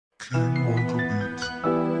Wonka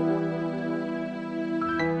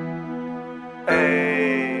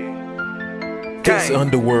Hey, This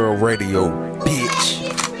Underworld Radio, bitch.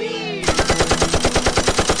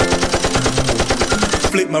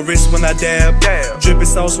 Flick my wrist when I dab. Drippin'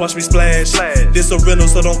 sauce, watch me splash. This a rental,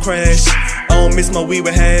 so don't crash. I don't miss my weed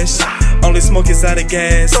with hash. Only smoke is out of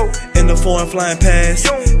gas. In the foreign flying past.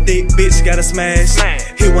 Thick bitch gotta smash.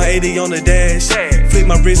 Hit 180 on the dash. Flick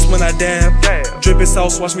my wrist when I dab. Drippin'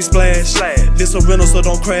 sauce, watch me splash. This a rental, so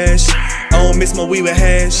don't crash. I don't miss my weed with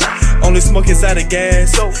hash. Only smoke is out of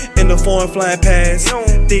gas. In the foreign flying past.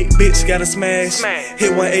 Thick bitch gotta smash.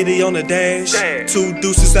 Hit 180 on the dash. 2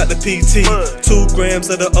 deuces out the PT. 2 grams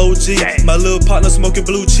of the OG. My little partner smoking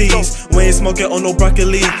blue cheese. We ain't smoking on no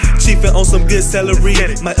broccoli. Chiefin' on some good celery.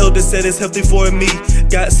 My elder said it's healthy for me.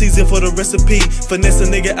 Got season for the recipe. Finesse a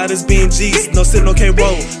nigga out his BNGs. No sip, no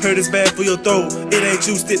K-roll. Heard it's bad for your throat. It ain't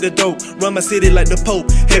you, stick the dope. Run my city like the Pope.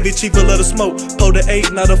 Heavy chief, a lot of smoke. Pull the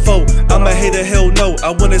 8, not a 4. I'm a hater, hell no.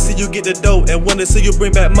 I wanna see you get the dough. And wanna see you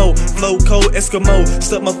bring back more. Flow cold, Eskimo.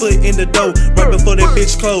 Stuck my foot in the dough. Right before that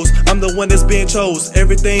bitch close. I'm the one that's being chose.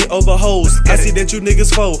 Everything over hoes. I see that you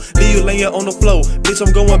niggas fold. Leave you laying on the floor. Bitch,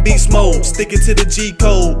 I'm going beast mode. Sticking to the G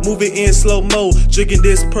code. Moving in slow mo. Drinking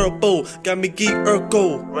this purple. Got me geek Urkel.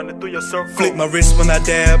 running through your circle. Flick my wrist when I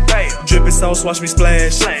dab. Drippin' sauce, watch me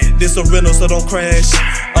splash. This a rental, so don't crash.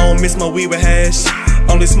 I don't miss my weed with hash.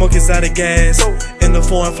 Only smoke is out of gas. In the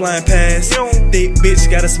foreign flying past. Thick bitch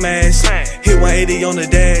gotta smash. Hit 180 on the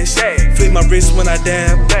dash. Flick my wrist when I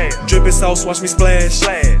dab. Drippin' sauce, watch me splash.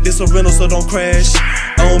 This a rental, so don't crash.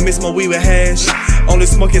 I don't miss my weed with hash. Only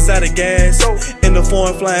smoke is out of gas. In the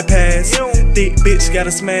foreign flying past. Thick bitch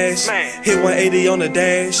gotta smash. Hit 180 on the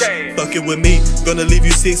dash. Fuck it with me, gonna leave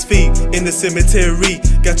you 6 feet in the cemetery.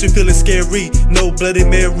 Got you feeling scary. No Bloody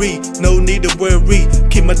Mary, no need to worry.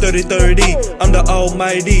 Keep my 30-30. I'm the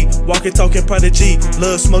almighty, walking talking prodigy.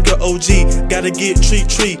 Love smoker OG, gotta get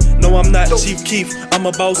treat. No, I'm not Chief Keef, I'm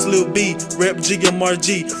a boss Lil B. Rep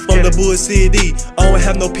GMRG from the Bull City. I don't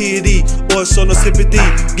have no pity or show no sympathy.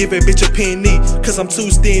 Give a bitch a penny, cause I'm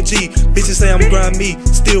too stingy. Bitches say I'm grimy,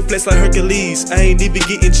 still flex like Hercules. I ain't even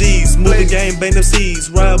getting G's. Moving game, bang them C's.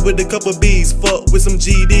 Ride with a couple B's, fuck with some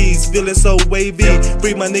GDs. Feeling so wavy,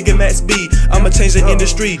 free my nigga Max B. I'ma change the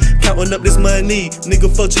industry, counting up this money.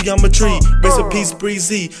 Nigga fuck geometry, rest in peace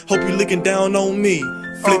breezy. Hope you looking down on me.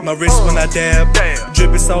 Flick my wrist when I dab.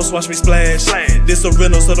 Drippin' sauce, watch me splash. This a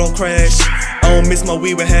rental, so don't crash. I don't miss my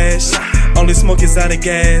weed with hash. Only smoke is out of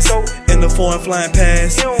gas. In the foreign flying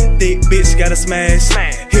past. Thick bitch gotta smash.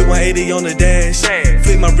 Hit 180 on the dash.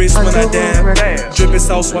 Flick my wrist when I dab. Drippin'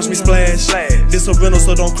 sauce, watch me splash. This a rental,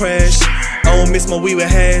 so don't crash. I don't miss my weed with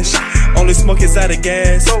hash. Only smoke is out of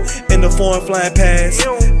gas. In the foreign flying past.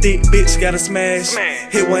 Thick bitch gotta smash.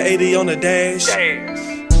 Hit 180 on the dash.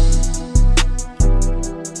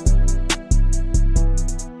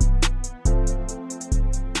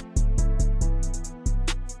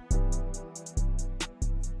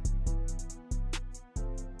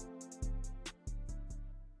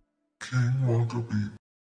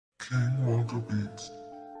 King Wonka Beats.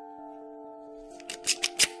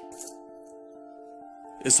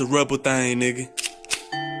 It's a rebel thing, nigga.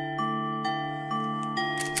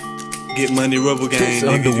 Get money, rebel gang, This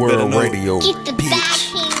nigga. Underworld Radio, Get the back,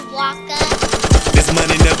 bitch. King Wonka. This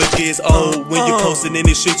money never gets old. When you posting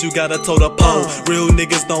any shit, you gotta toe the pole. Real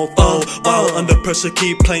niggas don't fold. While under pressure,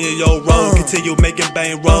 keep playing your role. Continue making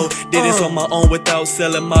bang roll. Did this on my own without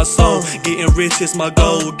selling my soul. Getting rich is my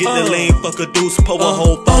goal. Get the lean, fuck a deuce, pour a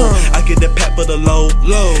whole phone. I get the pack for the low.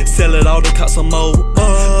 Sell it all to cop some more.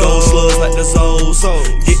 Gold slugs like the Zoes.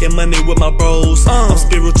 Getting money with my bros. I'm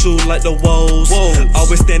spiritual like the woes.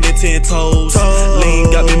 Always standing 10 toes.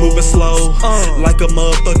 Lean got me moving slow. Like a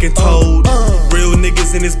motherfucking toad. Real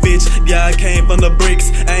niggas in this bitch, yeah, I came from the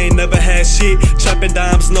bricks. I ain't never had shit, trapping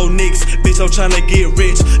dimes, no nicks. Bitch, I'm tryna get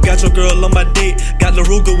rich. Got your girl on my dick, got the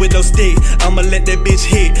Ruger with no stick. I'ma let that bitch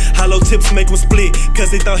hit. Hollow tips make him split,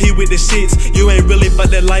 cause he thought he with the shits. You ain't really about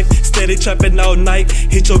that life, steady trapping all night.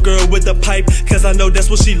 Hit your girl with the pipe, cause I know that's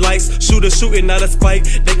what she likes. Shooting, not a spike.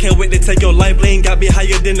 They can't wait to take your life, Bling got me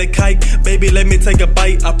higher than a kite. Baby, let me take a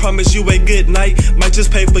bite, I promise you a good night. Might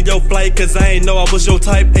just pay for your flight, cause I ain't know I was your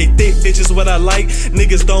type. Hey, thick bitch is what I like.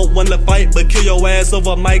 Niggas don't wanna fight, but kill your ass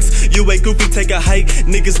over mics. You ain't goofy, take a hike.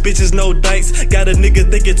 Niggas, bitches, no dice. Got a nigga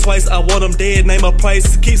thinking twice. I want them dead, name a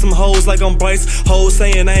price. Keep some hoes like I'm Bryce. Hoes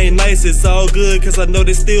saying I ain't nice. It's all good, cause I know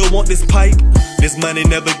they still want this pipe. This money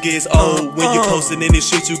never gets old. When you posting any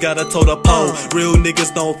shit, you gotta toe the pole. Real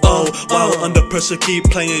niggas don't fold. While under pressure, keep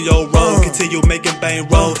playing your role. Continue making bang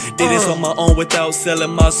roll. Did this on my own without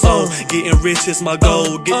selling my soul. Getting rich is my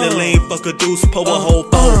goal. Get the lean, fuck a deuce, pour a whole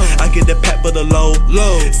phone. I get the pack for the low.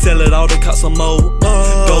 Sell it all to cop some more.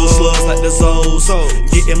 Gold slugs like the Zoes.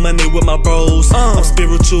 Getting money with my bros. I'm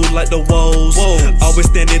spiritual like the woes. Always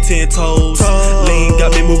standing 10 toes. Lean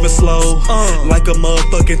got me moving slow, like a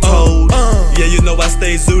motherfucking toad. Yeah, you know I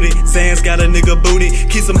stay zooted. Sands got a nigga booty.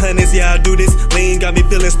 Keep some honeys, yeah I do this. Lean got me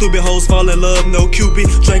feeling stupid. Hoes fall in love, no Cupid.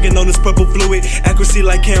 Drinking on this purple fluid. Accuracy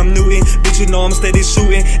like Cam Newton. Bitch, you know I'm steady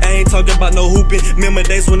shooting. I ain't talking about no hooping. Remember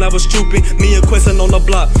days when I was trooping. Me and Questin on the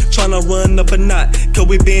block, tryna run up a knot. Cause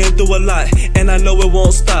we been through a lot, and I know it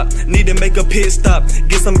won't stop. Need to make a pit stop.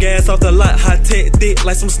 Get some gas off the lot. High tech, thick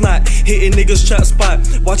like some snot. Hitting niggas trap spot.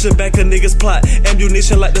 Watching back a niggas plot.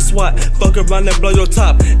 Ammunition like the SWAT. Fuck around and blow your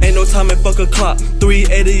top. Ain't no time and fuck a clock.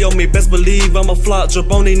 380 on me, best believe I'm a flop.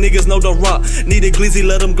 Drop on these niggas, know the rock. Need a glizzy,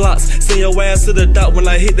 let them glocks. Send your ass to the dot when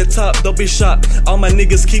I hit the top. Don't be shot. All my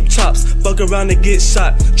niggas keep chops. Fuck around and get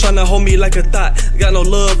shot. Tryna hold me like a thought. Got no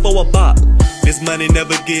love for a bop. This money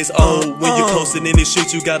never gets old. When you posting in the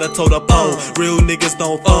shit, you gotta toe the pole. Real niggas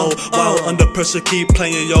don't fold. While under pressure, keep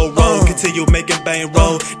playing your role. Continue making bang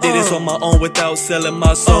roll. Did this on my own without selling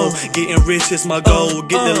my soul. Getting rich is my goal.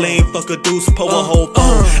 Get the lane, fuck a deuce, pull a whole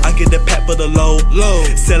phone. I get the pack for the low.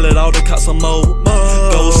 Sell it all to cop some more.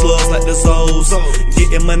 Gold slugs like the Zoes.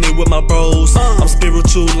 Getting money with my bros. I'm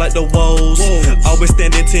spiritual like the woes. Always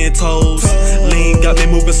standing 10 toes. Lean got me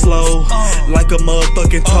moving slow, like a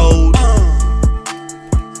motherfucking toad.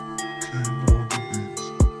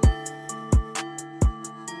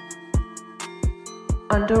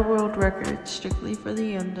 Underworld Records, strictly for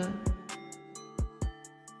the under.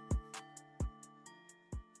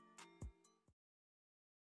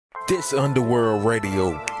 This Underworld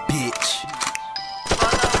Radio, bitch.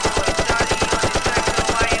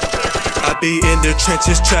 I be in the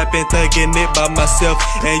trenches trapping, thugging it by myself.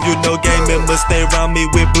 And you know gang members stay around me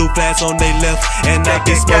with blue flags on they left. And I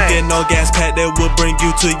be smoking on gas pack that will bring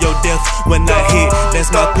you to your death. When I hit, that's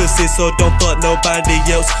my pussy, so don't fuck nobody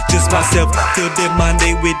else, just myself. Feel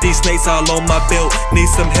demanded with these snakes all on my belt. Need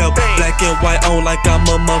some help, black and white on like I'm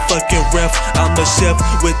a motherfucking ref. I'm a chef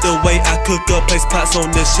with the way I cook up, place pots on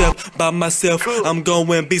the shelf by myself. I'm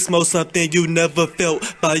going beast mode, something you never felt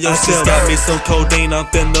by yourself. I just got me some codeine, I'm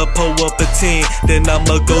finna pull up a 10. Then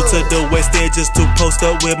I'ma go to the west end just to post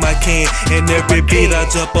up with my can. And every beat I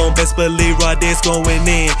jump on, best believe Radez going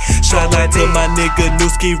in. Shout out to my nigga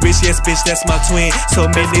Newski Rich, yes bitch that's my twin. So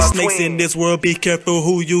many snakes in this world, be careful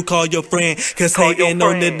who you call your friend. Cause hating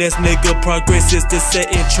on the next nigga, progress is the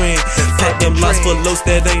setting trend. Pop them lots for lows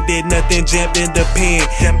that ain't did nothing, jammed in the pen.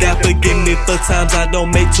 God forgive me for times I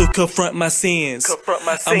don't make to confront my sins.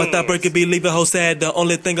 I'm a thought breaker, be leaving whole sad. The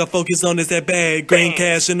only thing I focus on is that bag. Green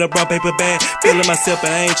cash in a brown paper bag. Feeling myself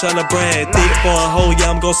and I ain't tryna brag. Thick for a hoe,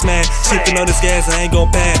 yeah I'm gon' smash. Shifting on this gas, I ain't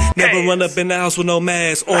gon' pass. Never run up in the house with no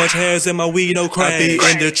mask. Orange hairs in my weed, no crack. I be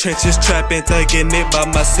in the trenches trapping, thugging it by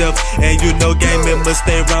myself. And you know gang members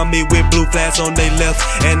stay around me with blue flags on they left.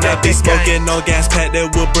 And I be smoking on gas pack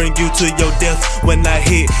that will bring you to your death. When I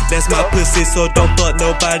hit, that's my pussy, so don't fuck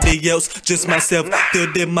nobody else, just myself.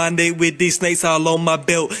 Feel demanded with these snakes all on my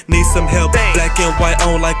belt. Need some help, black and white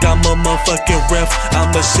on like I'm a motherfucking ref.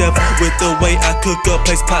 I'm a chef with the way I cook up,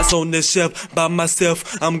 place pots on the shelf by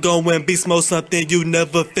myself. I'm going beast mode, something you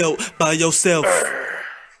never felt by yourself.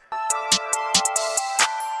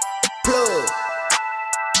 Plug.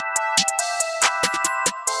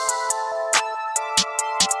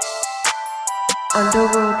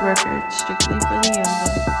 Underworld Records, strictly for the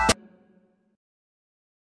under.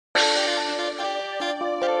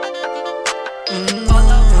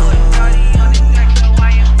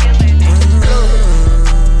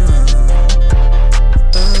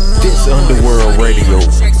 This Underworld Radio,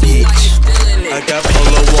 bitch. I got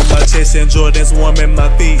Polo on my chest and Jordans warming my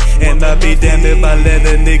feet. And I be damned if I let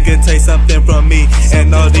a nigga take something from me.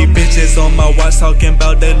 And all these bitches on my watch talking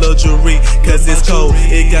about that luxury. Cause it's cold,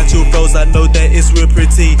 it got you froze, I know that it's real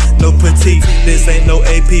pretty. No petite, this ain't no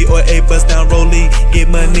AP or A bust down rollie. Get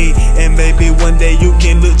money, and maybe one day you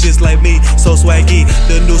can look just like me. So swaggy,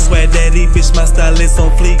 the new swag daddy, bitch my style is on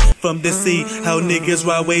fleek. From the sea, how niggas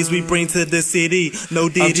ride waves we bring to the city. No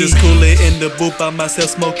Diddy, I'm just coolin' in the booth by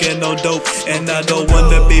myself smoking on dope. And I don't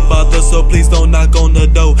wanna be bothered, so please don't knock on the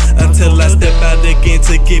door until I step out again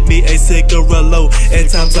to get me a cigarillo. At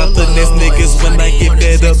times I finesse niggas when I get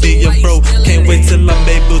better being bro. Can't wait till I'm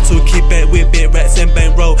able to keep it with big rats and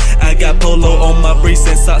bang roll. I got Polo on my briefs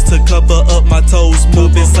and socks to cover up my toes.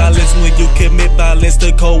 Moving silence when you commit violence,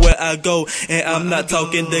 the code where I go. And I'm not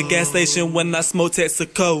talking the gas station when I smoke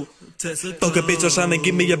Texaco. Fuck a bitch, I'm tryna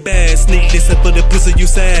give me a bag. Sneak this up for the pussy you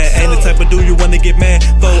sad. Ain't the type of dude you wanna get mad.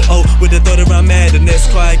 4-0 with the thought around mad. The next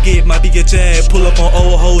cry I get might be a jab. Pull up on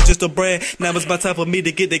old hoes just to brag. Now it's about time for me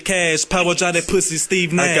to get the cash. Power drive that pussy,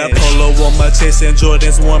 Steve Nash. I got Polo on my chest and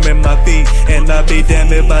Jordans warming my feet. And I be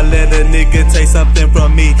damned if I let a nigga take something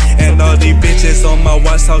from me. And all these bitches on my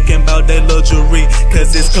watch talking about that luxury.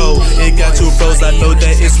 Cause it's cold, it got 2 bros, I know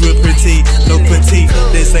that it's real pretty. No petite,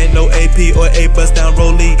 this ain't no AP or A bust down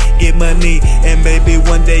rollie. Get money, and maybe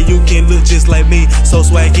one day you can look just like me. So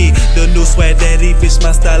swaggy, the new swag daddy. Bitch,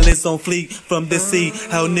 my style is on fleek. From the sea,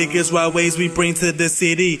 how niggas ride waves we bring to the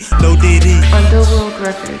city. No Diddy. Underworld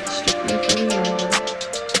Records, strictly for the under.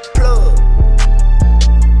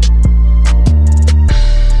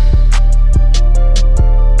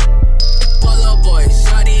 Polo boy,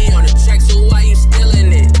 Shawty on the track, so why you still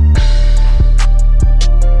in it?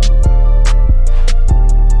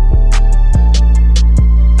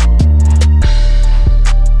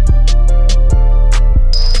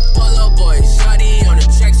 Polo boy, Shawty on the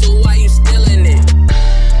track, so why you still in it?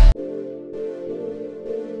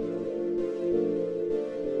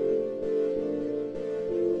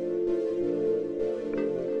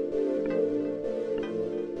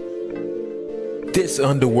 This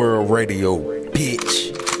Underworld Radio,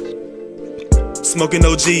 bitch. Smoking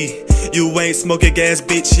OG. You ain't smoking gas,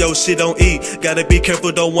 bitch, yo shit don't eat. Gotta be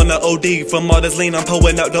careful, don't wanna OD. From all this lean, I'm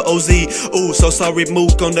pulling out the OZ. Ooh, so sorry,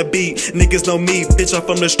 mook on the beat. Niggas know me, bitch, I'm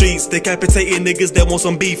from the streets. Decapitating niggas that want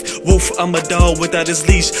some beef. Woof, I'm a dog without his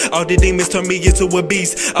leash. All the demons turn me into a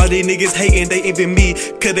beast. All these niggas hating, they envy me.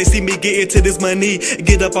 Cause they see me get into this money.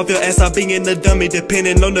 Get up off your ass, I be in the dummy.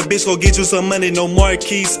 Depending on the bitch, go get you some money. No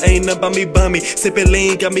marquees, ain't nothing about me bummy. Sippin'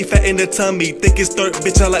 lean, got me fat in the tummy. Think it's dirt,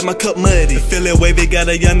 bitch, I like my cup muddy. Feeling wavy, got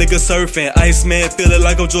a young nigga surfing. Iceman, feeling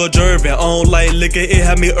like I'm George Irvin. I don't like liquor, it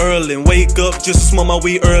had me early. Wake up just to smoke my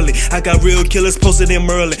weed early. I got real killers posted in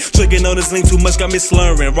Merlin. Tricking on this link too much, got me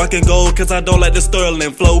slurring. Rockin' gold cause I don't like the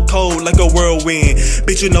sterling. Flow cold like a whirlwind.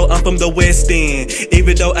 Bitch, you know I'm from the West End.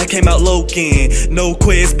 Even though I came out low-kin. No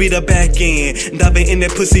quest, be the back end. Diving in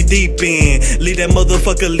that pussy deep in. Leave that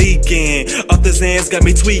motherfucker leaking. Off the Zans got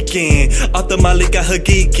me tweaking. Off the Molly got her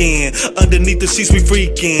geeking. Underneath the sheets we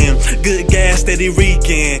freaking. Good gas steady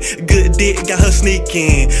reeking. Good dick got her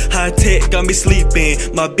sneaking. High tech got me sleeping.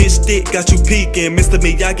 My bitch dick got you peeking. Mr.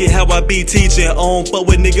 Miyagi, how I be teaching. On fuck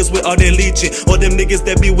with niggas with all their leeching. Or them niggas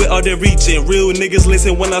that be with all their reaching. Real niggas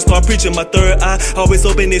listen when I start preaching. My third eye always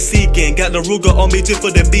open and seeking. Got the Ruger on me just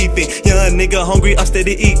for the beefing. Young nigga hungry, I'm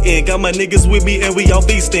steady eating. Got my niggas with me and we all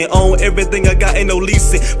feasting. On everything I got, ain't no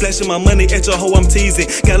leasing. Flashing my money at your hoe, I'm teasing.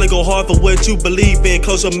 Gotta go hard for what you believe in.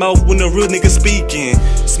 Close your mouth when the real nigga speaking.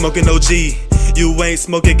 Smoking OG. You ain't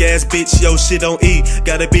smoking gas, bitch, yo shit don't eat.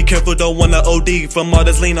 Gotta be careful, don't wanna OD. From all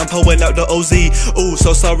this lean, I'm pulling out the OZ. Ooh,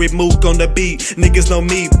 so sorry, mook on the beat. Niggas know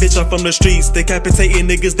me, bitch, I'm from the streets. Decapitating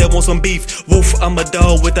niggas that want some beef. Woof, I'm a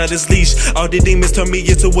dog without his leash. All the demons turn me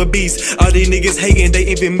into a beast. All these niggas hating, they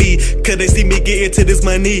envy me. Cause they see me get into this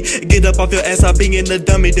money. Get up off your ass, I be in the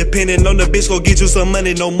dummy. Depending on the bitch, go get you some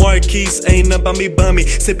money. No marquees, ain't nothing about me bummy.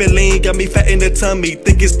 Sippin' lean, got me fat in the tummy.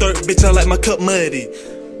 Think it's dirt, bitch, I like my cup muddy.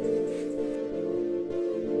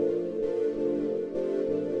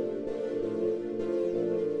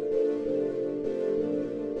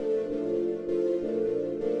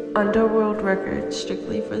 Underworld Records,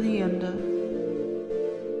 strictly for the under.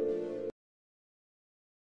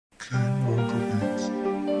 Wonka beats.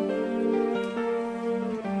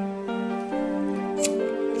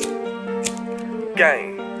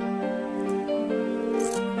 Gang.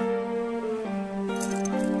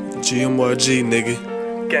 GMRG, nigga.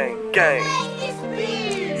 Gang, gang.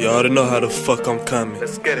 You already know how the fuck I'm coming.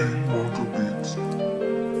 Let's get it. Wonka beats.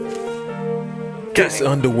 This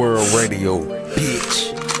Underworld Radio, bitch.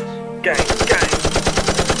 Gang, gang.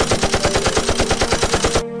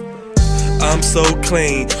 I'm so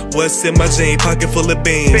clean. What's in my jean? Pocket full of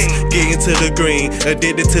beans. Getting to the green.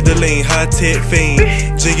 Addicted to the lean. High tech fiend.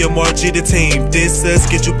 GMRG the team. This us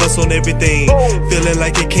get you bust on everything. Feeling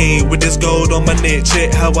like a king with this gold on my neck.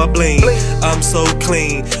 Check how I bling. I'm so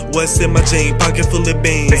clean. What's in my jean? Pocket full of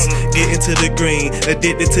beans. Getting to the green.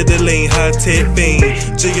 Addicted to the lean. High tech fiend.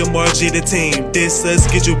 GMRG the team. This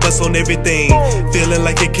us get you bust on everything. Feeling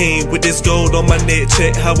like a king with this gold on my neck.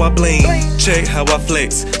 Check how I bling. Check how I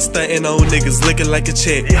flex. Stunting on niggas. fingers looking like a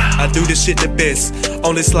check. I do this shit the best.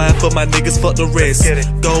 Only slide for my niggas, fuck the rest.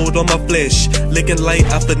 Gold on my flesh, licking light,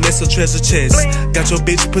 I finesse a treasure chest. Got your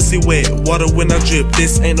bitch pussy wet, water when I drip,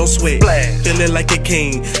 this ain't no sweat. Feeling like a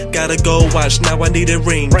king, got a gold watch, now I need a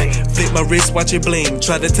ring. Flip my wrist, watch it bling.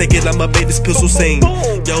 Try to take it, I'ma make this pistol sing.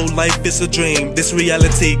 Yo, life is a dream, this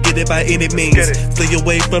reality, get it by any means. Flee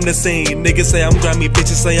away from the scene, niggas say I'm grimy,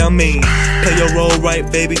 bitches say I'm mean. Play your role right,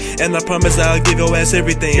 baby, and I promise I'll give your ass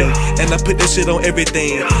everything. And I put this shit on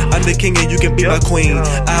everything. I'm the king and you can be my queen.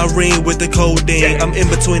 I ring with the codeine, I'm in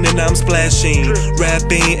between and I'm splashing.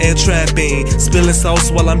 Rapping and trapping, spilling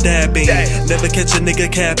sauce while I'm dabbing. Never catch a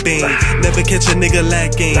nigga capping, never catch a nigga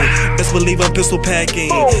lacking. Best believe I'm pistol packing.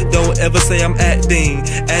 Don't ever say I'm acting,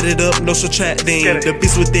 add it up, no subtracting. The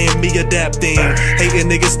beast within me adapting. Hating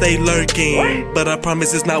niggas stay lurking, but I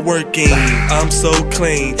promise it's not working. I'm so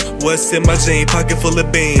clean, what's in my jean? Pocket full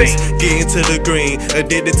of beans, getting to the green,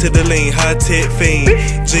 addicted to the lean, high tech fiend.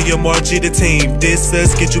 GMRG the team, this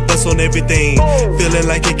us, get you bust on everything. Feeling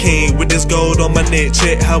like a king with this gold on my neck,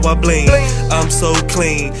 check how I bling. I'm so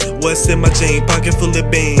clean, what's in my jean? Pocket full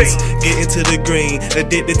of beans, getting to the green,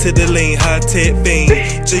 addicted to the lean, high tech fiend.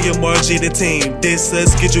 GMRG the team, this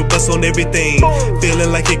us, get you bust on everything.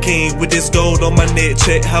 Feeling like a king with this gold on my neck,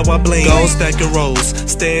 check how I bling. Gone stacking rolls,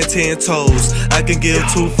 stand 10 toes. I can give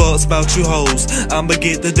two fucks about you hoes. I'ma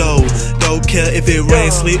get the dough, don't care if it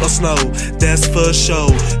rains, sleet or snow. That's for show.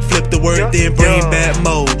 Flip the word, then bring back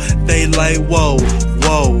more. They like whoa,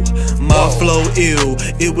 whoa. My flow ill,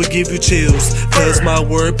 it would give you chills, cause my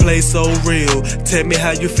wordplay so real. Tell me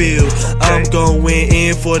how you feel. I'm going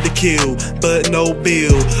in for the kill, but no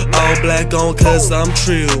bill. All black on cause I'm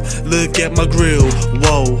trill. Look at my grill,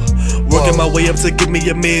 whoa. Working my way up to give me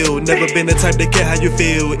a meal. Never been the type to care how you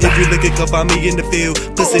feel. If you lookin', come find me in the field.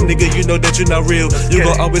 Pussy nigga, you know that you not real. You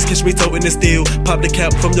gon' always catch me toting the steel. Pop the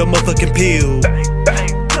cap from your motherfucking peel.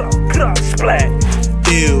 Splat.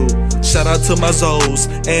 Ew. Shout out to my Zoes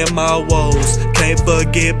and my woes. Can't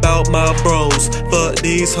forget about my bros. Fuck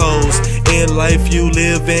these hoes. In life you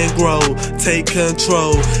live and grow. Take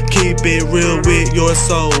control. Keep it real with your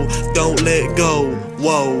soul. Don't let go.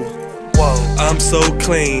 Whoa. I'm so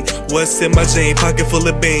clean, what's in my jean? Pocket full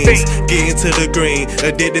of beans, getting to the green,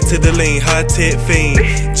 addicted to the lean, high tech fiend.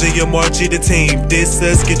 GMRG the team, this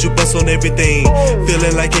us, get you bust on everything.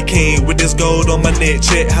 Feeling like a king with this gold on my neck,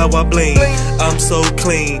 check how I bling. I'm so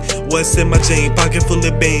clean, what's in my jean? Pocket full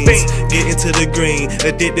of beans, getting to the green,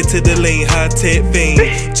 addicted to the lean, high tech fiend.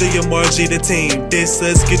 GMRG the team, this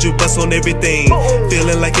us, get you bust on everything.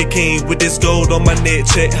 Feeling like a king with this gold on my neck,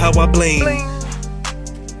 check how I bling.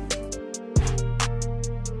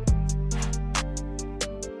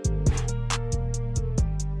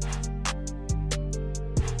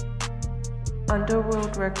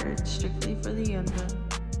 Underworld Records, strictly for the under.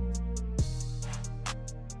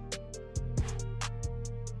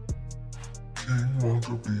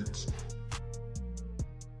 Wonka beats.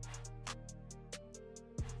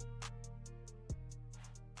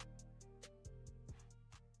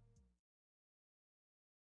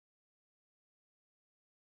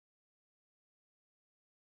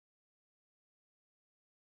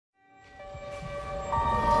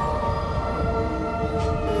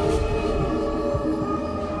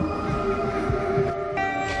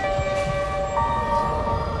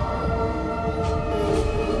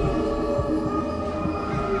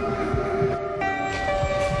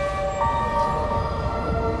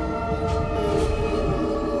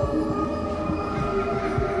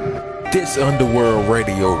 This Underworld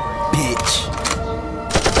Radio, bitch.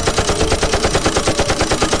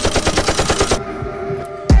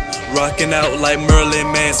 Rockin' out like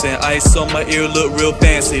Merlin Manson. Ice on my ear, look real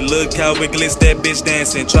fancy. Look how it glitz, that bitch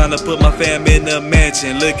dancing. Tryna put my fam in the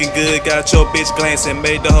mansion. Looking good, got your bitch glancing.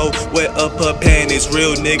 Made the hoe wet up her panties.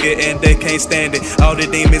 Real nigga and they can't stand it. All the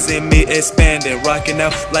demons in me expanding. Rockin'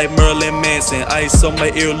 out like Merlin Manson. Ice on my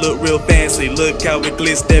ear, look real fancy. Look how it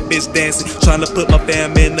glitz, that bitch dancing. Tryna put my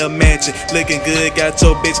fam in the mansion. Looking good, got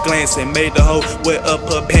your bitch glancing. Made the hoe wet up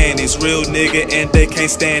her panties. Real nigga and they can't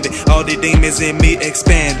stand it. All the demons in me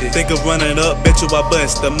expanding. Think of running up, bet you I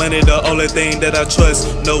bust. The money the only thing that I trust.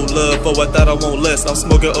 No love, oh I thought I want less. I'm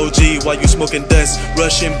smoking OG while you smoking dust.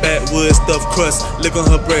 Russian backwoods, stuffed crust. Lick on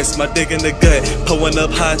her breast, my dick in the gut. Pouring up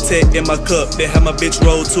high tech in my cup. They have my bitch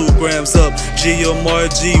roll 2 grams up.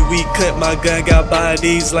 GMRG, we cut. My gun got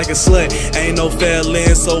bodies like a slut. Ain't no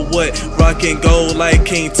felon, so what? Rockin' gold like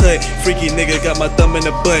King Tut. Freaky nigga got my thumb in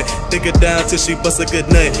the butt. Dick her down till she bust a good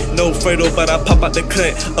nut. No Fredo, but I pop out the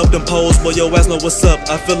cut. Up them poles, boy, your ass know what's up.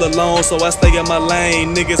 I feel alive. alone, so I stay in my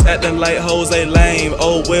lane. Niggas acting like hoes, they lame.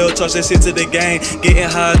 Oh well, charge that shit to the game. Getting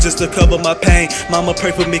high just to cover my pain. Mama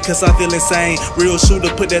pray for me cause I feel insane. Real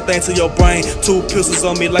shooter, put that thing to your brain. 2 pistols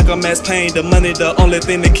on me like I'm Max Payne. The money the only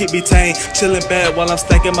thing that keep me tame. Chillin' bad while I'm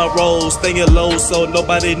stacking my rolls. Staying low so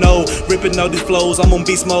nobody know. Ripping all these flows, I'm on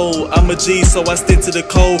beast mode. I'm a G so I stick to the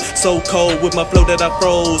code. So cold with my flow that I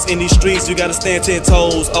froze. In these streets you gotta stand 10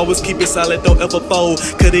 toes. Always keep it solid, don't ever fold.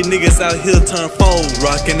 Cause these niggas out here turn fold.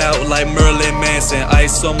 Rockin' out like Merlin Manson.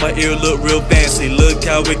 Ice on my ear look real fancy. Look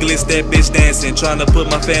how it glitz, that bitch dancing. Tryna put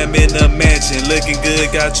my fam in the mansion. Looking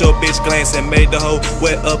good, got your bitch glancing. Made the hoe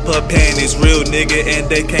wet up her panties. Real nigga and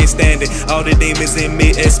they can't stand it. All the demons in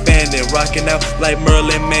me expanding. Rockin' out like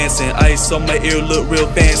Merlin Manson. Ice on my ear look real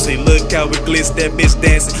fancy. Look how it glitz, that bitch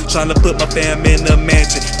dancing. Tryna put my fam in the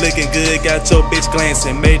mansion. Looking good, got your bitch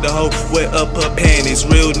glancing. Made the hoe wet up her panties.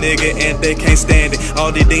 Real nigga and they can't stand it.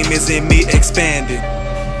 All the demons in me expanding.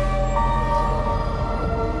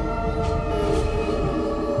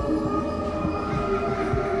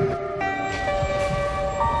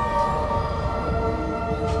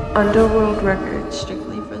 Underworld Records, strictly